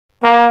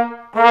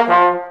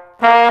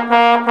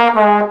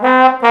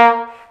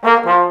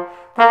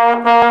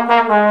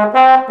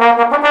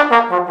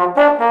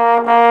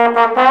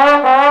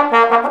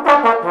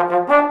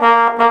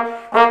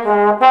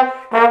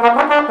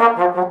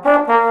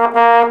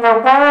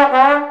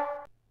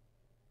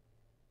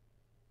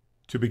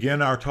To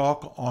begin our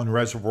talk on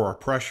reservoir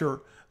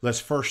pressure, let's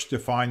first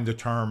define the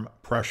term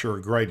pressure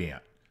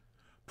gradient.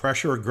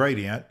 Pressure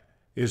gradient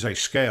is a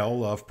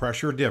scale of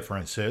pressure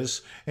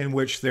differences in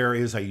which there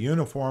is a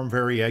uniform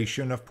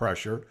variation of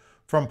pressure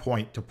from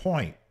point to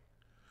point.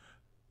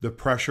 The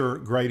pressure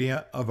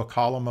gradient of a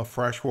column of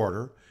fresh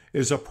water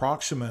is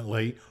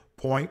approximately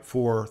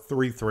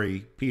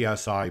 0.433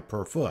 psi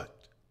per foot.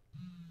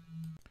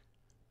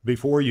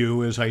 Before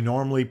you is a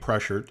normally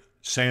pressured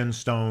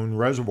sandstone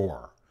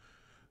reservoir.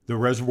 The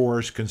reservoir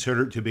is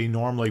considered to be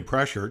normally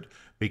pressured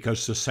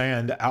because the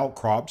sand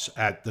outcrops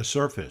at the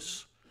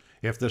surface.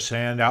 If the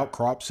sand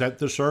outcrops at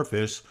the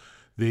surface,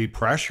 the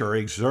pressure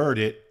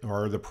exerted,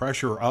 or the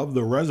pressure of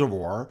the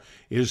reservoir,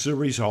 is the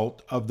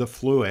result of the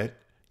fluid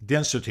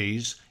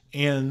densities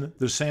in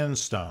the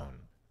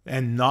sandstone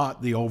and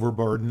not the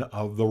overburden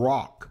of the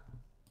rock.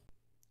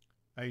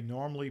 A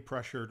normally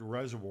pressured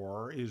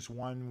reservoir is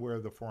one where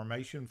the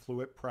formation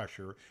fluid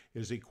pressure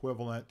is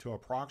equivalent to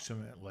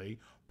approximately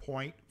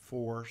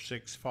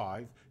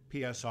 0.465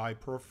 psi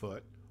per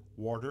foot,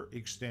 water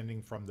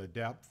extending from the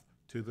depth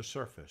to the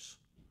surface.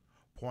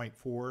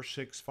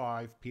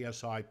 0.465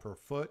 psi per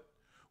foot,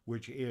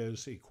 which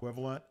is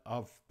equivalent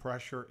of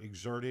pressure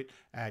exerted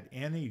at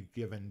any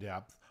given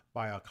depth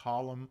by a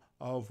column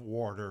of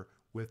water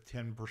with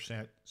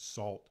 10%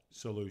 salt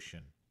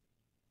solution.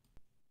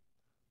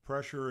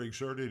 Pressure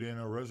exerted in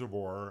a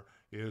reservoir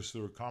is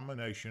the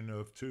combination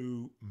of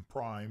two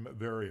prime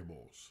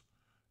variables,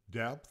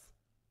 depth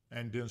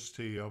and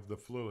density of the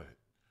fluid.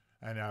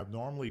 An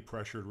abnormally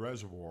pressured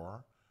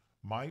reservoir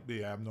might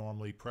be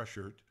abnormally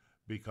pressured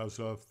because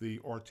of the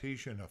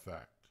artesian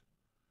effect.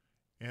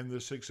 In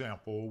this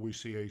example, we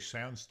see a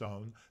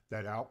sandstone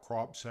that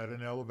outcrops at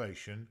an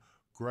elevation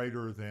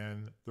greater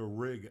than the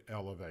rig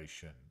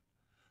elevation.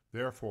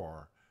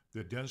 Therefore,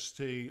 the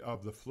density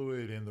of the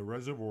fluid in the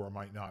reservoir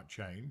might not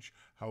change.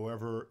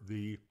 However,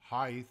 the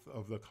height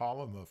of the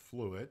column of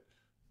fluid,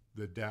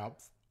 the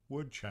depth,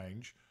 would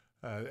change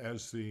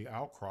as the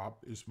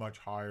outcrop is much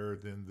higher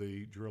than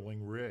the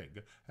drilling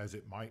rig, as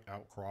it might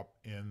outcrop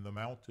in the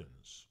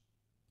mountains.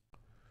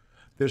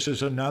 This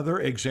is another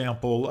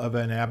example of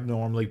an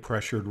abnormally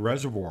pressured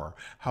reservoir.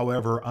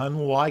 However,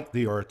 unlike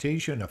the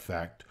artesian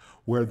effect,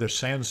 where the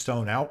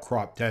sandstone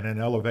outcropped at an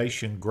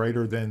elevation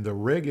greater than the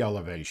rig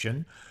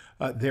elevation,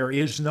 there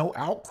is no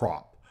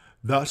outcrop.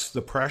 Thus,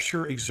 the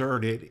pressure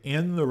exerted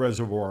in the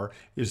reservoir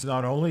is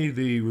not only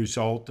the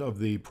result of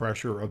the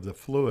pressure of the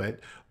fluid,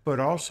 but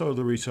also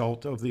the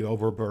result of the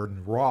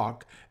overburdened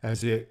rock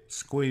as it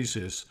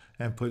squeezes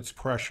and puts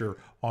pressure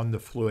on the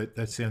fluid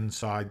that's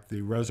inside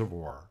the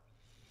reservoir.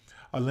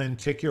 A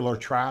lenticular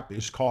trap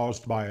is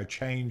caused by a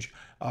change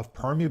of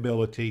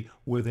permeability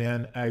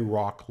within a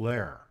rock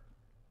layer.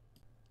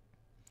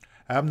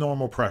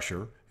 Abnormal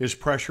pressure is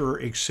pressure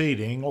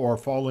exceeding or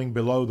falling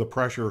below the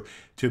pressure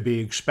to be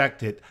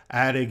expected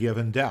at a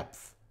given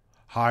depth,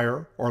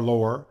 higher or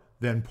lower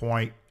than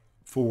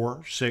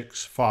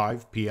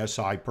 0.465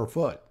 psi per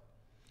foot.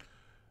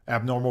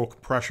 Abnormal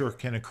pressure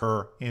can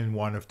occur in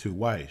one of two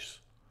ways.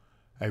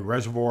 A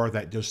reservoir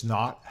that does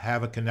not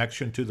have a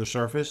connection to the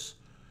surface.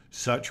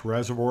 Such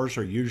reservoirs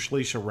are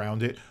usually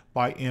surrounded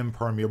by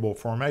impermeable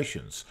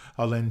formations.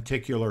 A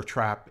lenticular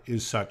trap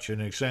is such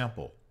an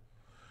example.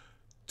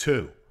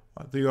 2.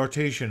 The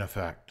artesian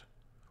effect,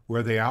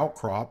 where the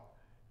outcrop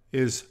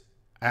is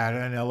at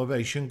an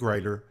elevation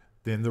greater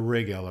than the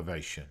rig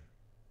elevation.